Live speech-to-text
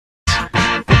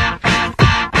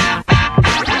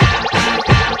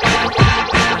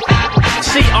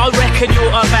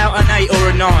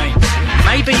9.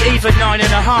 Maybe even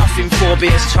 9.5 in 4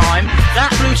 beers time.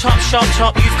 That blue top sharp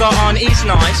top you've got on is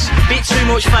nice. Bit too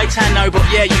much fake tan, no, but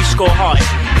yeah, you score high.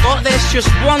 But there's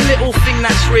just one little thing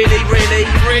that's really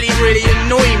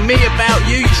annoying me about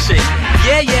you, you see.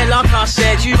 Yeah, like I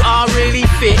said, you are really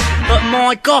fit, but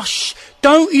my gosh,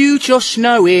 don't you just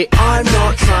know it? I'm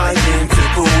not trying to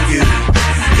pull you,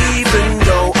 even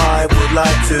though I would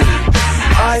like to.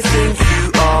 I think you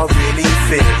are really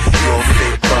fit. You're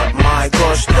fit, but my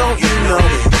gosh, don't you know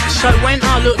it? So when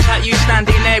I looked at you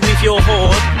standing there with your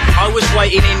horde, I was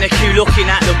waiting in the queue looking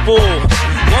at the board,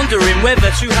 wondering whether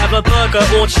to have a burger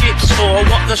or chips, or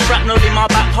what the shrapnel in my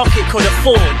back pocket could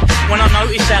afford. When I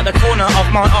noticed out the corner of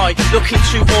my eye, looking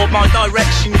toward my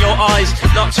direction, your eyes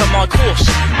locked on my course.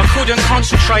 I couldn't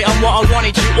concentrate on what I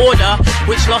wanted to order,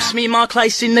 which lost me my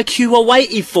place in the queue I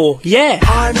waited for. Yeah,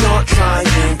 I'm not trying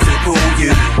to pull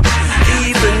you,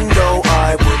 even though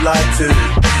I would like to.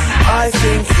 I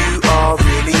think you are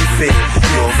really fit.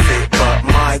 You're fit, but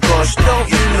my gosh, don't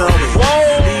you know it?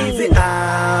 Whoa! Leave it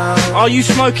out. Are you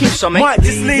smoking something? Mike,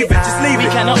 just leave it, just leave We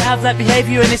it. cannot have that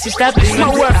behaviour in this establishment. It's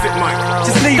not worth it, Mike.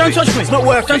 Just leave Don't it. touch me. It's not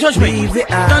worth Don't it. touch me. Leave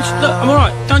it out. Look, I'm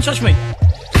alright. Don't touch me.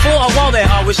 For a while there,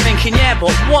 I was thinking, yeah,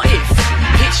 but what if?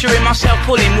 Picturing myself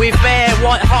pulling with bare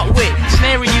white hot wit,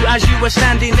 snaring you as you were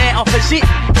standing there opposite.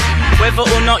 Whether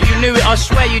or not you knew it, I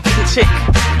swear you didn't tick.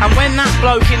 And when that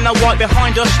bloke in the white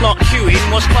behind us lot queuing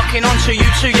was clocking onto you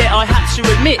too, yeah, I had to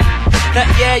admit that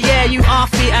yeah, you are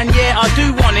fit and yeah, I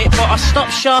do want it, but I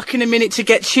stopped sharking a minute to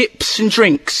get chips and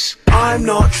drinks. I'm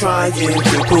not trying to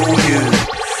pull you,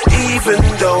 even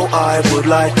though I would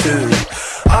like to.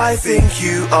 I think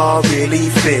you are really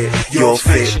fit. You're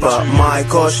fit, but my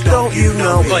gosh, don't you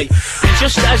know it? Wait, and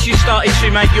just as you started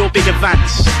to make your big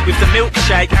advance, with the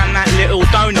milkshake and that little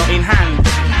donut in hand,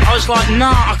 I was like,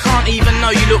 nah, I can't even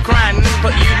know you look grand,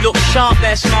 but you look sharp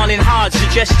there, smiling hard,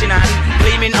 suggesting and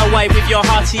gleaming away with your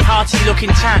hearty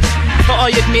looking tan. But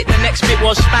I admit the next bit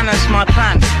was spanners my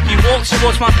plan. You walked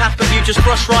towards my path, but you just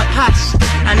brushed right past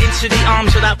and into the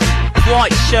arms of that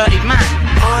white shirted man.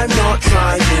 I'm not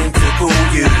trying to pull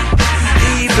you,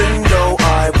 even though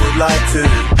I would like to.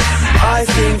 I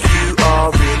think you are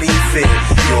really fit.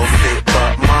 You're fit,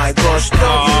 but my gosh,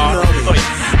 don't you know it?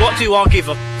 What do I give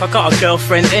a f? I got a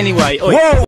girlfriend anyway. Oi. Whoa!